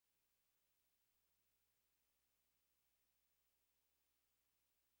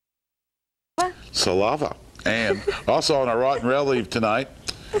Salava. And also on our Rotten Rail Leave tonight,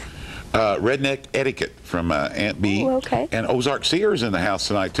 Redneck Etiquette from Aunt B. Ooh, okay. And Ozarkseer is in the house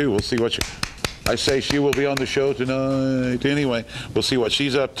tonight, too. We'll see what I say she will be on the show tonight. Anyway, we'll see what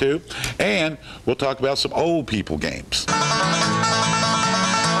she's up to. And we'll talk about some old people games.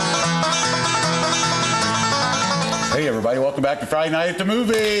 Hey, everybody. Welcome back to Friday Night at the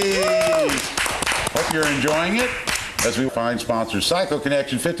Movies. Hope you're enjoying it. As we find sponsors, Cycle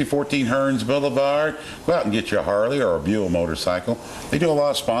Connection, 5014 Hearns Boulevard. Go out and get you a Harley or a Buell motorcycle. They do a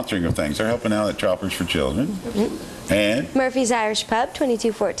lot of sponsoring of things. They're helping out at Choppers for Children. And Murphy's Irish Pub,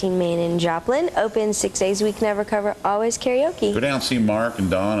 2214 Main in Joplin. Open 6 days a week, never cover, always karaoke. Go down and see Mark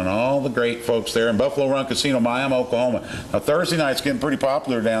and Don and all the great folks there in Buffalo Run Casino, Miami, Oklahoma. Now, Thursday night's getting pretty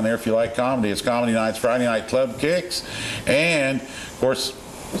popular down there if you like comedy. It's comedy nights, Friday night club kicks, and, of course,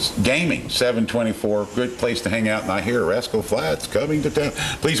 gaming, 724, good place to hang out. And I hear Rascal Flatts coming to town.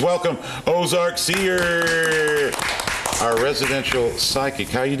 Please welcome Ozarkseer, our residential psychic.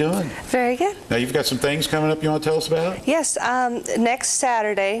 How you doing? Very good. Now you've got some things coming up you want to tell us about? Yes, next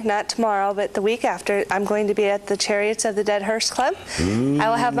Saturday, not tomorrow, but the week after, I'm going to be at the Chariots of the Dead Hearse Club. Ooh. I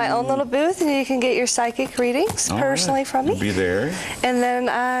will have my own little booth, and you can get your psychic readings personally from me. You'll be there. And then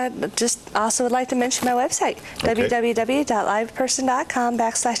I just also would like to mention my website,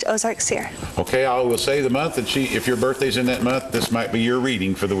 www.liveperson.com/Ozarkseer. Okay, I will say the month, and if your birthday's in that month, this might be your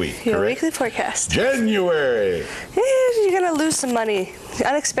reading for the week. Your correct? weekly forecast. January. You're going to lose some money.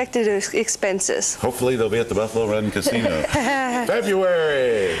 Unexpected expenses. Hopefully they'll be at the Buffalo Run Casino.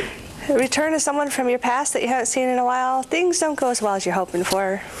 February. Return to someone from your past that you haven't seen in a while. Things don't go as well as you're hoping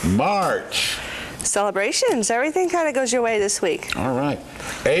for. March. Celebrations. Everything kind of goes your way this week. All right.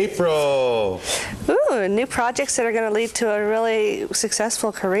 April. Ooh, new projects that are going to lead to a really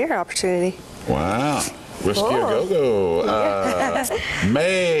successful career opportunity. Wow. Whiskey a go-go.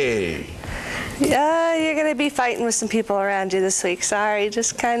 May. You're going to be fighting with some people around you this week. Sorry,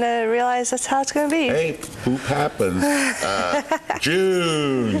 just kind of realize that's how it's going to be. Hey, poop happens.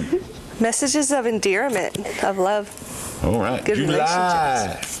 June. Messages of endearment, of love. All right. Good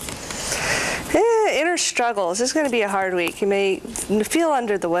July. relationships. Inner struggles. This is going to be a hard week. You may feel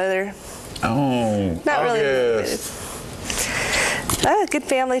under the weather. Oh, Not August. Really. Good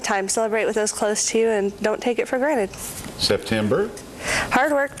family time. Celebrate with those close to you and don't take it for granted. September.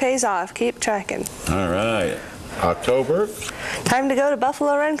 Hard work pays off. Keep tracking. All right. October. Time to go to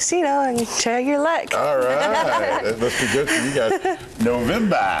Buffalo Run Casino and try your luck. All right. That must be good for you guys.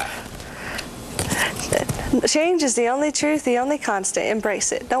 November. Change is the only truth, the only constant.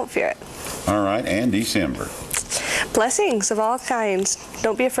 Embrace it. Don't fear it. All right. And December. Blessings of all kinds.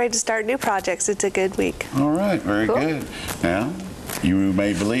 Don't be afraid to start new projects. It's a good week. All right. Very good. Now, you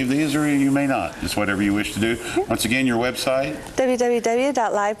may believe these or you may not. It's whatever you wish to do. Once again, your website?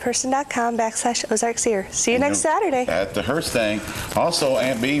 www.liveperson.com/Ozarkseer. See you next Saturday. At the Hearst thing. Also,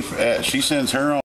 Aunt B, she sends her own